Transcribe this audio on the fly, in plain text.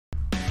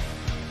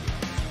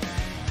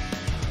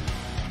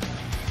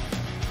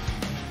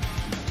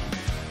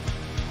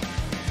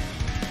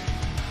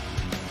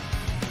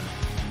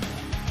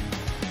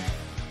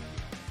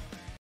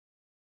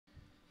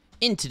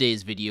In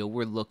today's video,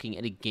 we're looking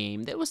at a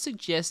game that was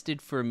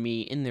suggested for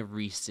me in the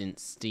recent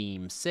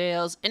Steam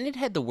sales, and it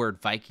had the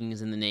word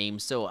Vikings in the name,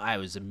 so I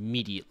was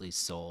immediately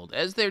sold,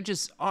 as there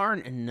just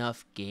aren't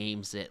enough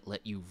games that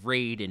let you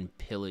raid and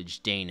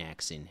pillage Dane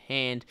axe in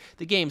hand.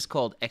 The game's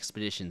called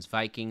Expeditions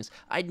Vikings.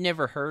 I'd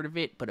never heard of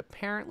it, but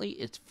apparently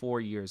it's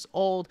 4 years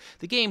old.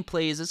 The game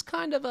plays as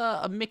kind of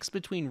a mix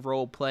between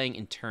role-playing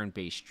and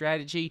turn-based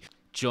strategy.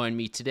 Join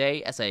me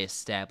today as I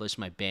establish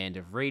my band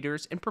of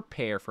raiders and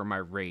prepare for my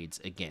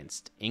raids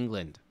against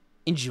England.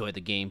 Enjoy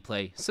the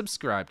gameplay,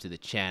 subscribe to the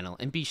channel,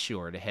 and be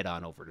sure to head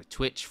on over to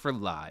Twitch for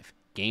live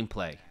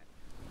gameplay.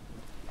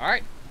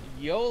 Alright,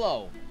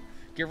 YOLO.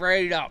 Get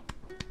ready to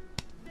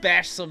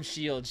bash some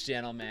shields,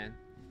 gentlemen.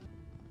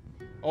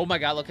 Oh my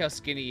god, look how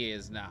skinny he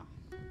is now.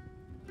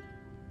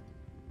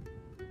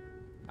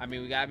 I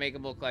mean, we gotta make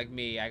him look like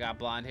me. I got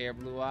blonde hair,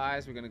 blue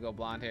eyes. We're gonna go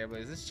blonde hair, blue.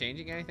 Is this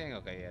changing anything?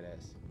 Okay, yeah, it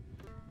is.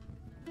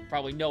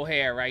 Probably no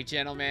hair, right,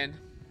 gentlemen?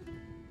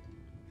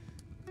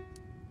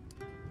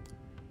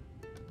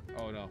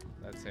 Oh, no.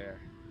 That's hair.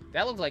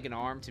 That looked like an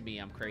arm to me.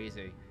 I'm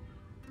crazy.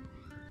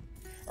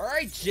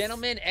 Alright,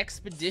 gentlemen.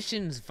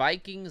 Expeditions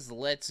Vikings.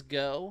 Let's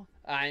go.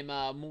 I'm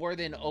more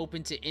than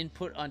open to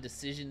input on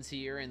decisions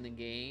here in the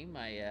game.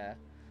 I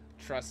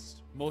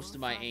trust most of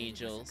my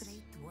angels.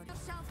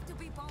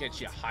 Get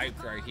you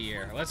hyped right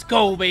here. Let's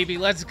go, baby.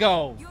 Let's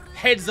go.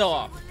 Heads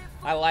off.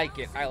 I like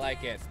it. I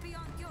like it.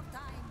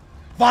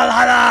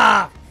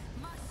 Valhalla!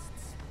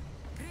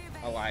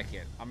 I like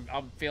it.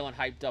 I'm feeling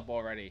hyped up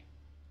already.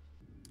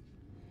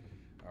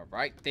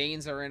 Alright,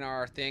 Thanes are in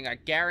our thing. I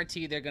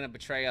guarantee they're gonna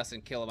betray us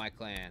and kill my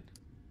clan.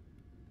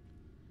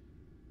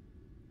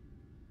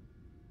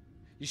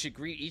 You should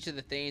greet each of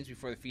the Thanes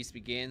before the feast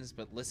begins,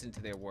 but listen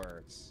to their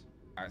words.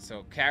 Alright,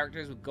 so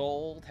characters with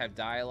gold have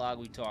dialogue.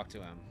 We talk to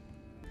them.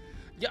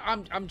 Yeah,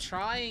 I'm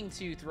trying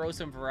to throw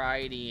some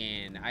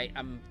variety in.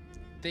 I'm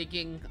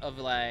thinking of,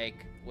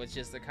 like, with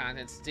just the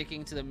content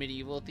sticking to the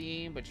medieval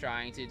theme, but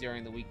trying to,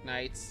 during the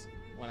weeknights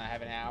when I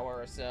have an hour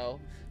or so,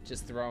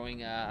 just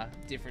throwing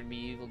different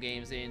medieval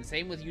games in.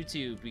 Same with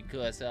YouTube,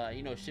 because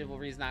you know,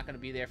 chivalry is not going to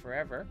be there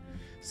forever,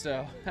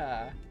 so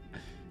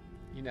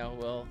you know,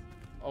 we'll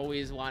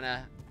always want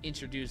to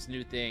introduce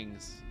new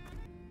things.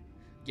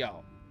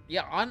 Yo,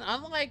 yeah,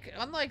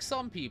 unlike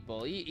some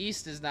people,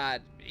 East is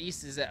that,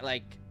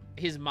 like,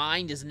 his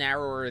mind is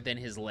narrower than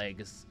his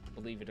legs,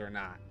 believe it or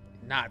not.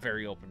 Not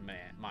very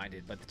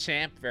open-minded, but the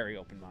champ, very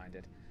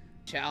open-minded.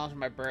 Challenge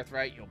my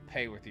birthright, you'll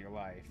pay with your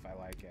life. I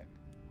like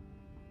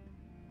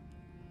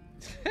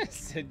it.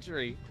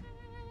 Sentry.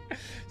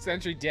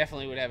 Sentry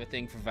definitely would have a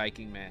thing for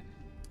Viking men.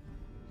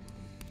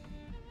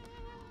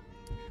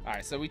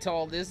 Alright, so we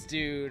told this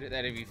dude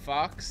that if he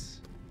fucks,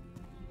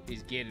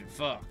 he's getting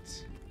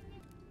fucked.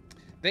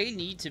 They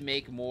need to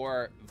make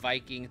more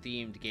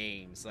Viking-themed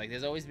games. Like,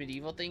 there's always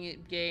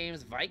medieval-themed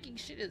games. Viking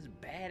shit is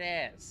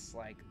badass.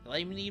 Like,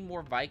 they need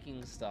more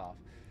Viking stuff.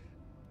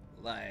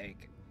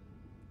 Like,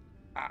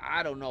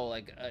 I don't know.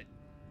 Like,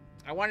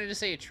 I wanted to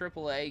say a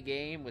AAA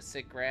game with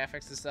sick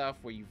graphics and stuff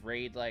where you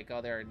raid, like,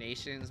 other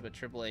nations, but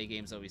AAA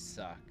games always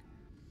suck.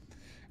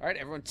 Alright,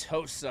 everyone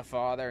toasts their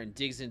father and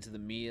digs into the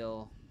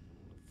meal.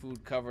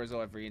 Food covers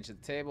every inch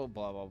of the table,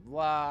 blah, blah,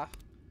 blah.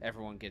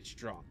 Everyone gets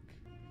drunk.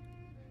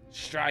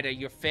 Strider,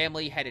 your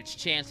family had its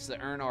chance to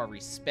earn our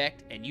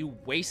respect, and you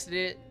wasted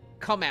it.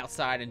 Come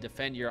outside and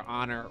defend your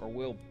honor, or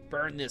we'll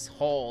burn this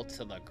hole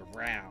to the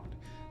ground.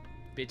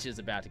 Bitch is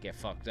about to get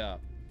fucked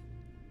up.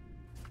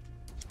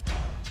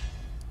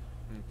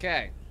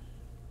 Okay.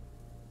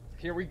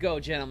 Here we go,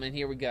 gentlemen.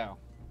 Here we go.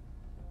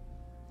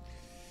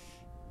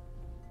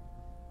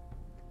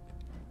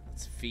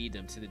 Let's feed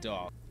them to the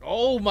dog.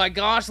 Oh my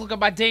gosh, look at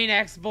my Dane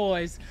axe,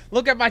 boys.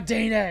 Look at my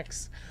Dane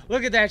axe.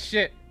 Look at that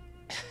shit.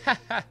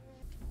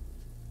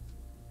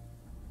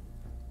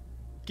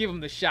 Give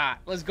him the shot.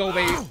 Let's go,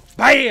 baby.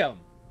 Bam!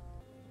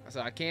 So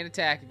I can't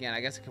attack again.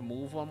 I guess I can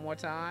move one more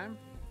time.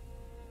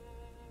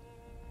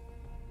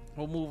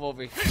 We'll move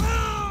over here.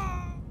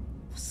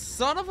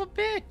 Son of a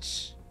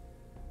bitch!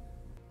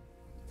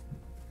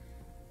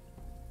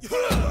 You're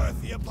a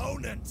worthy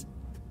opponent.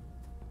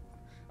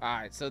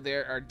 Alright, so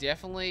there are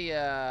definitely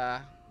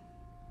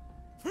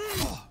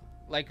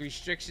like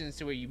restrictions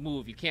to where you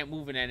move. You can't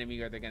move an enemy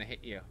or they're gonna hit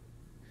you.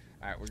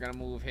 Alright, we're gonna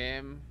move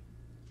him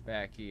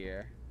back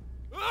here.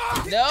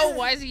 No,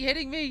 why is he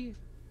hitting me?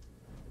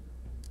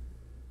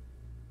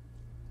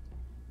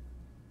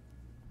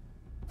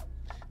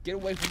 Get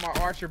away from our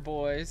archer,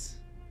 boys.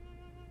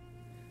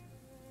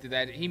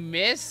 He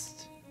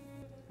missed?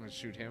 I'm gonna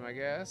shoot him, I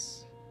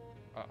guess.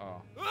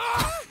 Uh-oh.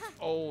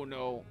 Oh,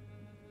 no.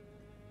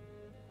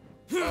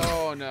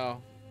 Oh,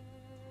 no.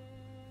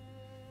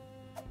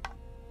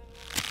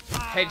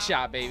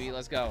 Headshot, baby.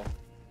 Let's go.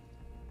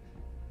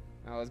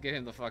 Now let's get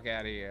him the fuck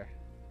out of here.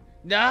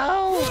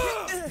 No!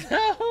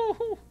 No!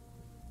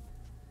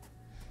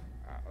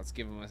 Alright, let's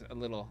give him a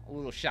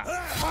little shot.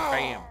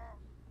 Bam.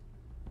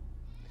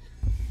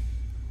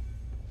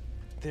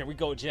 There we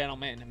go,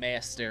 gentlemen.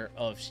 Master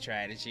of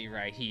strategy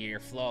right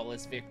here.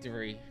 Flawless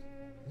victory.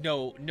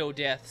 No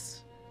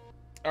deaths.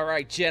 All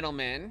right,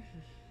 gentlemen.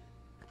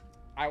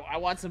 I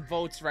want some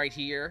votes right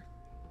here.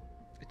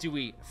 Do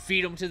we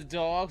feed him to the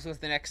dogs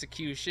with an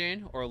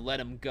execution, or let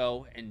him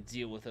go and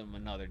deal with him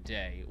another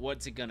day?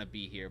 What's it gonna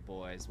be here,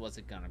 boys? What's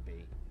it gonna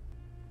be?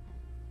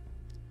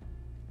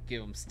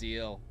 Give him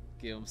steel.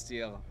 Give him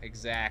steel.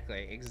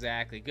 Exactly.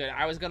 Exactly. Good.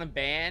 I was gonna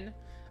ban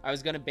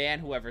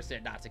whoever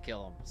said not to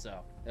kill him.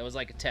 So that was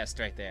like a test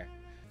right there.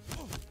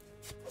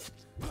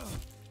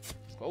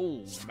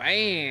 Oh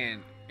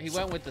man, he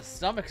went with the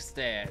stomach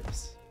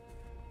stabs.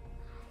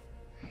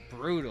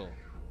 Brutal.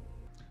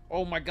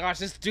 Oh my gosh,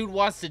 this dude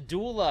wants to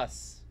duel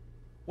us.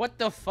 What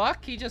the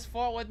fuck? He just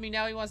fought with me,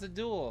 now he wants to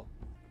duel.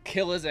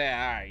 Kill his ass.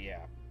 Alright,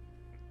 yeah.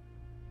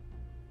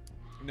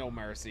 No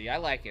mercy. I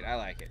like it. I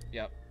like it.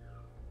 Yep.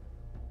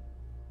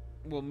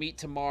 We'll meet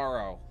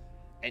tomorrow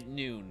at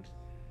noon.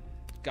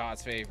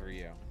 God's favor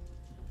you.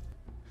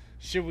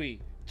 Should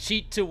we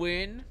cheat to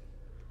win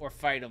or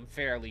fight him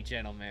fairly,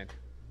 gentlemen?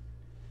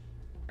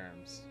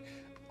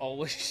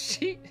 Always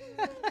cheat.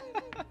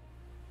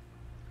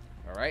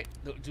 Alright,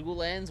 the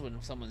duel ends when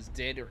someone's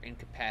dead or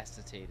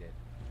incapacitated.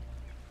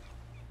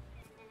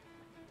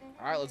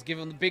 Alright, let's give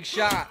him the big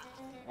shot.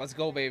 Let's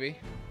go, baby.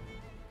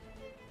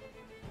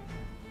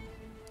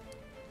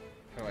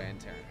 How do I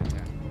enter?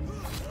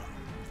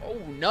 Oh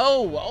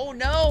no! Oh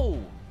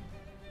no!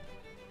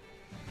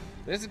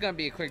 This is gonna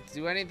be a quick.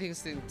 Do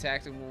anything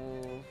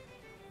tactical.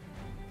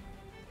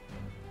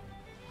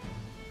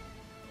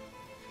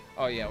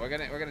 Oh yeah, we're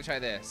gonna try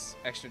this.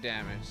 Extra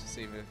damage.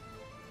 See if it.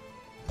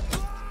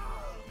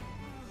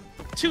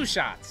 2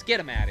 shots. Get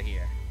him out of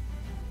here.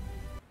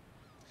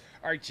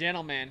 Alright,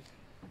 gentlemen.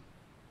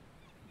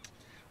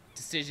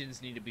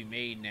 Decisions need to be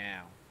made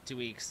now. Do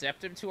we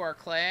accept him to our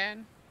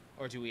clan,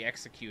 or do we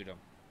execute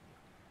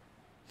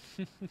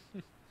him?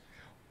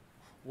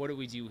 What do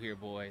we do here,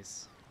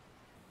 boys?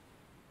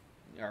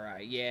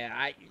 Alright, yeah,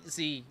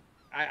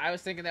 I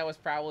was thinking that was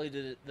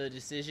probably the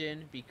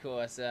decision,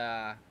 because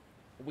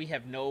we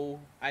have no,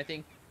 I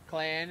think,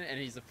 clan, and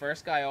he's the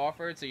first guy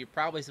offered, so you're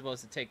probably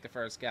supposed to take the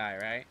first guy,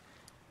 right?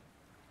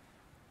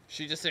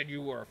 She just said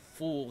you were a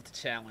fool to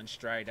challenge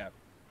straight up.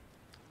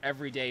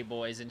 Every day,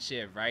 boys, in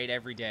Shiv, right?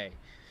 Every day.